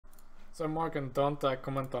So Morgan, don't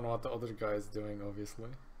comment on what the other guy is doing, obviously.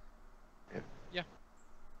 Yeah.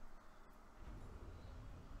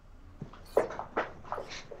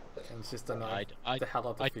 And it's just annoy the hell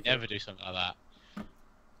out of I'd Figaro. never do something like that.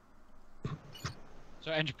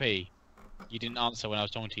 So Entropy, you didn't answer when I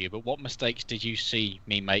was talking to you, but what mistakes did you see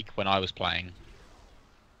me make when I was playing?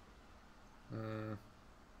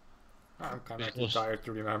 I'm kind of too tired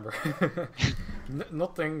to remember.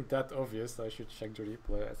 Nothing that obvious. I should check the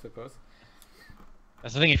replay, I suppose.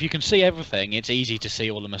 That's the thing. If you can see everything, it's easy to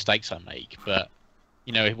see all the mistakes I make. But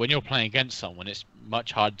you know, when you're playing against someone, it's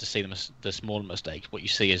much harder to see the smaller mistakes. What you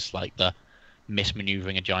see is like the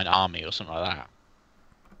mismaneuvering a giant army or something like that.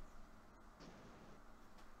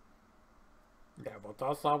 Yeah, but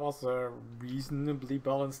also was a reasonably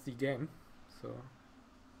balanced game, so.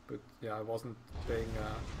 But yeah, I wasn't paying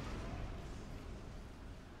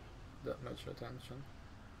that much attention.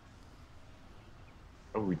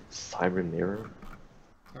 Oh, Cyber Mirror.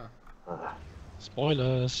 Huh.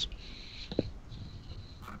 Spoilers.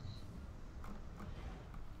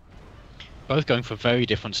 Both going for very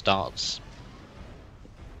different starts.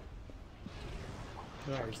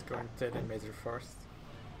 Yeah, he's going to the major first.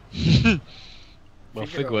 Well,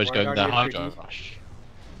 Figaro is going the Hydro Rush,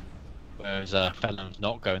 whereas Phelom's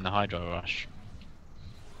not going the Hydro Rush.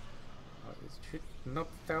 You should not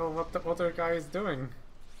tell what the other guy is doing.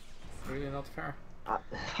 It's really not fair.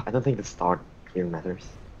 I don't think the start here matters.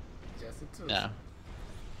 Yes, it does. No.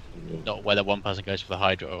 Not whether one person goes for the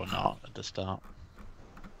Hydro or not at the start.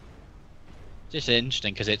 It's just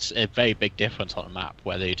interesting because it's a very big difference on a map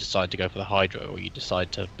whether you decide to go for the Hydro or you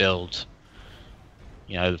decide to build,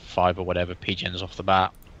 you know, 5 or whatever pigeons off the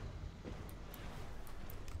bat.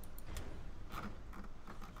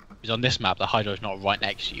 Because on this map the Hydro is not right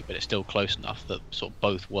next to you, but it's still close enough that sort of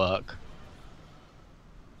both work.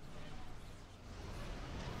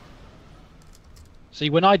 See,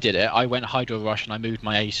 when I did it, I went Hydro Rush and I moved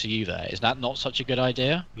my ACU there. Is that not such a good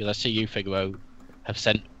idea? Because I see you, Figaro, have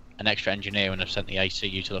sent an extra engineer and have sent the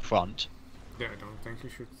ACU to the front. Yeah, I don't think you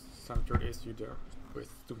should send your ACU there with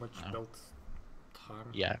too much build time.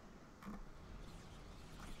 Yeah.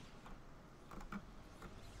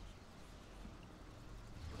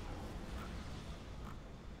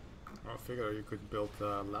 I figure you could build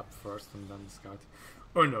a lab first and then scout.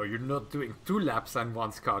 Oh no, you're not doing 2 labs and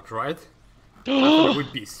 1 scout, right? I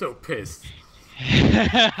would be so pissed.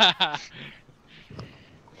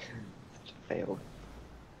 Fail.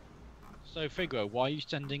 So Figaro, why are you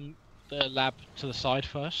sending the lab to the side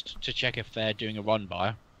first to check if they're doing a run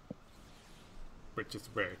by? Which is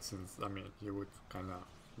weird, since I mean you would kind of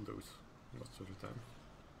lose most of the time,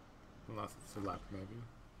 unless it's a lab maybe.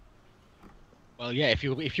 Well, yeah. If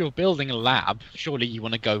you're building a lab, surely you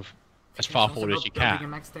want to go as far forward as you can. Building a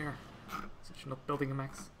max there. Such not building a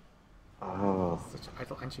max. Oh. Such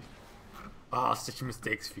idle entry. Ah, such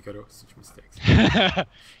mistakes, Figaro. Such mistakes.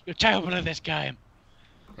 You're terrible at this game.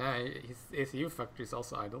 Yeah, his ACU factory is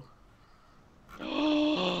also idle.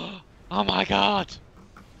 Oh my god!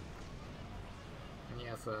 And he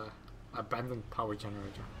has a abandoned power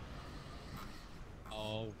generator.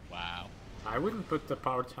 Oh wow. I wouldn't put the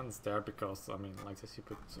power gens there because, I mean, like this, you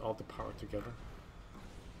put all the power together.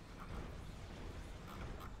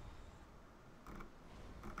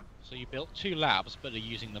 So you built 2 labs, but are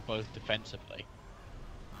using them both defensively.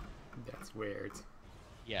 That's weird.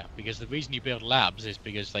 Yeah, because the reason you build labs is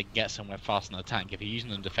because they can get somewhere faster than a tank. If you're using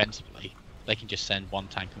them defensively, they can just send 1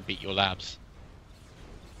 tank and beat your labs.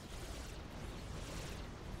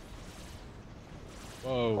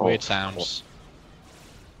 Whoa, weird sounds.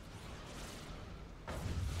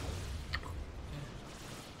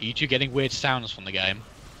 Are you two getting weird sounds from the game?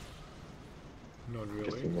 Not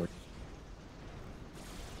really.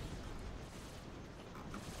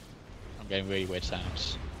 I'm getting really weird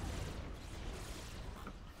sounds.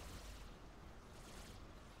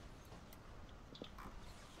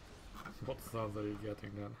 What sounds are you getting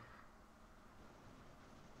then?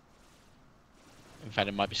 In fact,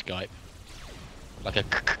 it might be Skype. Like a.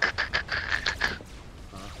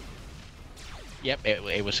 Yep,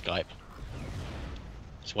 it was Skype.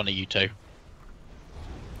 It's one of you two.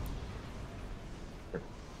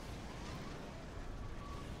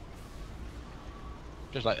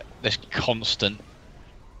 Just like this constant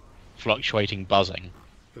fluctuating buzzing.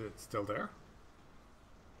 Is it still there?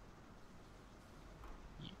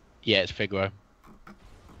 Yeah, it's Figaro.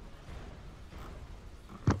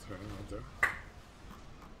 That's very not there.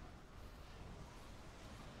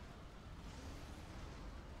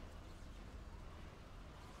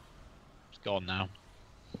 It's gone now.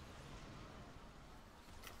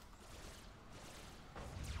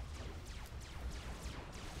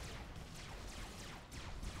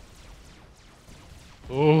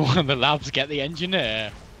 Oh, and the labs get the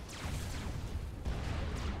engineer.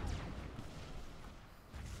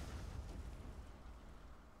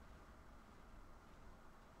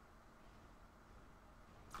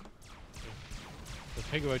 The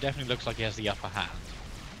Figaro definitely looks like he has the upper hand.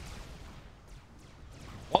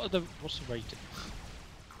 What's the rating?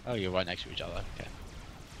 Oh, you're right next to each other. Okay.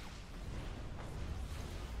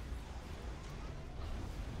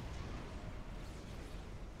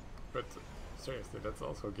 But seriously, that's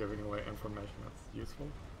also giving away information that's useful.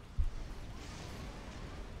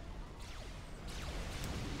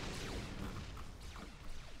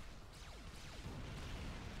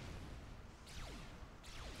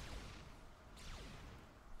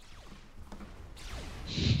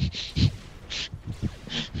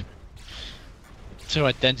 Two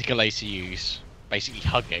identical ACUs basically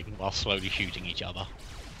hugging while slowly shooting each other.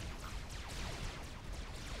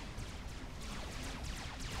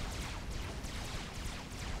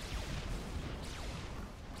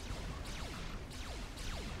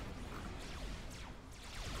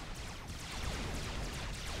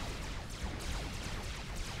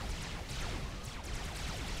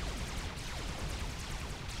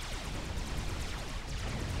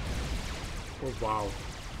 Oh wow.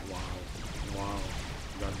 Wow. Wow.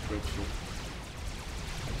 That bridge shit.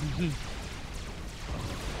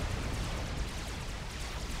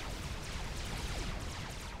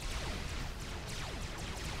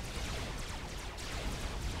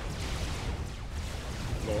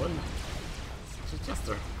 Lol. It's just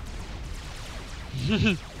a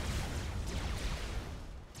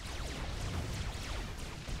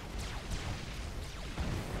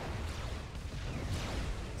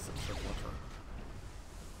such a water.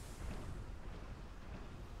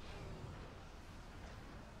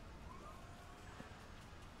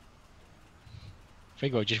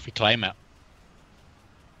 Figaro just reclaim it.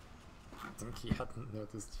 I think he hadn't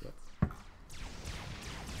noticed yet.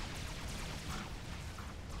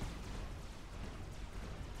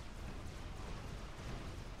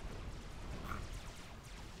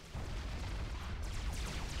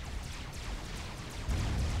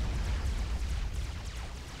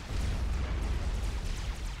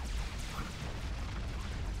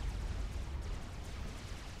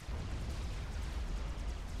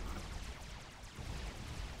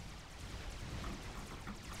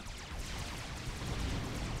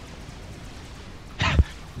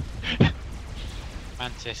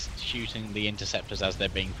 Mantis shooting the interceptors as they're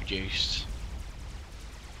being produced.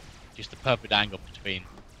 Just the perfect angle between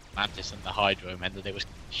Mantis and the Hydro meant that it was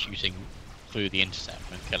shooting through the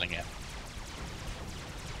interceptor and killing it.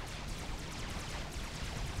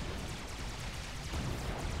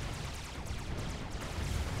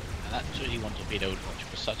 And that's really one torpedo launch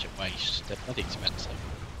was such a waste. They're bloody expensive.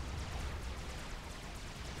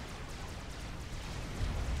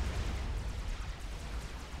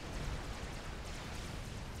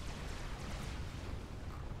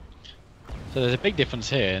 So there's a big difference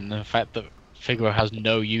here in the fact that Figaro has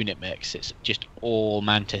no unit mix, it's just all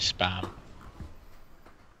Mantis spam.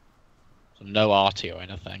 So no arty or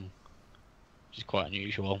anything, which is quite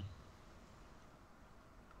unusual.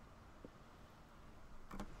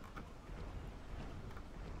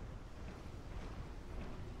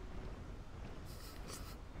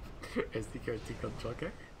 SD card tickle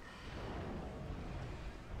joker.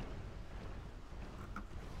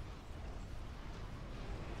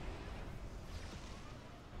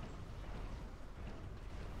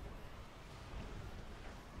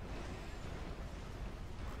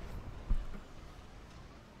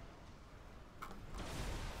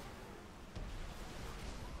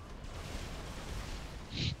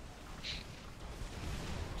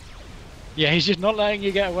 Yeah, he's just not letting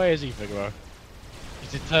you get away, is he, Figaro?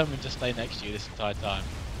 He's determined to stay next to you this entire time.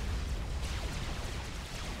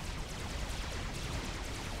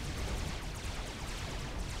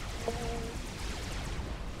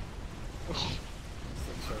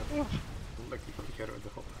 Such a lucky Figaro the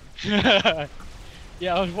whole time.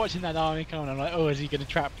 Yeah, I was watching that army come and I'm like, oh, is he going to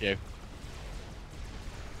trap you?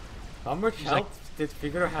 How much He's health like- did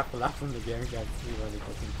Figaro have left in the game against me when he got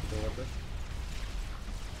into the water?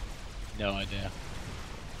 No idea.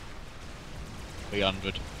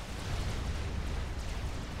 300.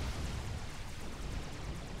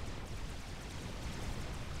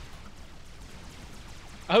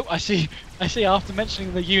 Oh, I see. I see. After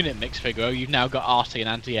mentioning the unit mix, Figaro, you've now got arty and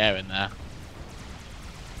anti-air in there.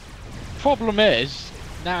 Problem is,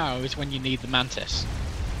 now is when you need the Mantis.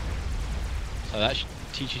 So that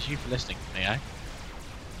teaches you for listening to me, eh?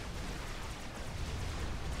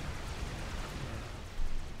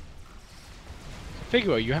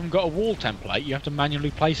 Figaro, you haven't got a wall template. You have to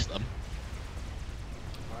manually place them.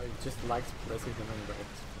 just likes placing them in the right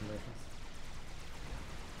formations.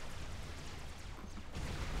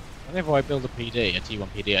 Whenever I build a PD, a T1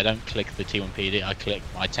 PD, I don't click the T1 PD. I click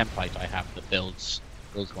my template I have that builds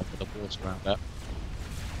one with a board around it.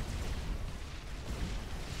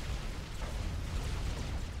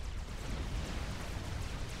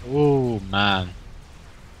 Oh man,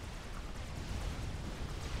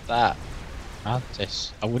 that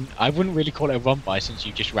Mantis. I wouldn't really call it a run by since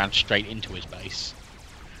you just ran straight into his base.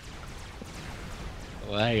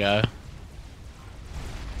 Well, there you go.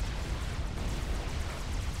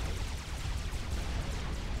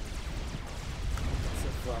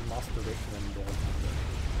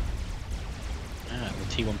 Yeah,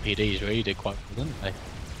 the T1 PDs really did quite well, didn't they?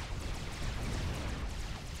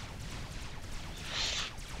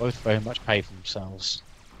 Both very much pay for themselves.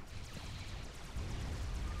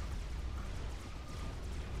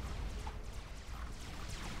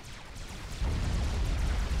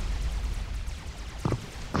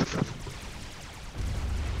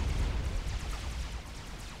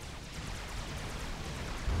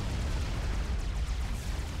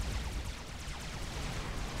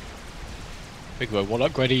 Figaro, what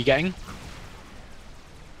upgrade are you getting?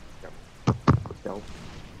 Stealth.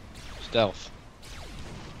 Stealth.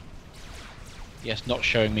 Yes, not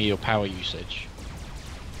showing me your power usage.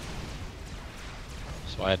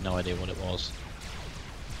 So I had no idea what it was.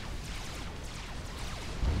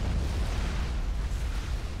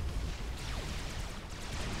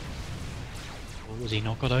 Or was he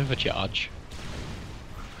not got overcharge?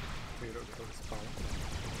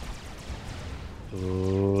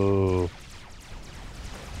 Ooh.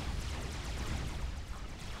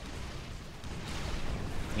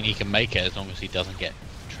 I mean, he can make it as long as he doesn't get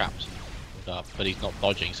trapped and pulled up, but he's not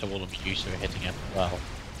dodging, so all of the use are hitting him well.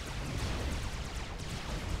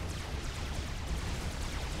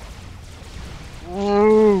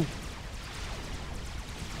 Ooh.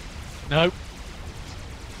 Nope.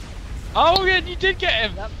 Oh yeah, you did get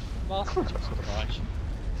him! That master surprise.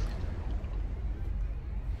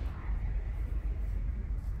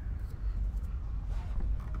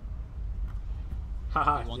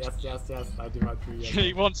 Haha, yes, I do agree.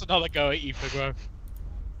 He wants another go at you, Figaro.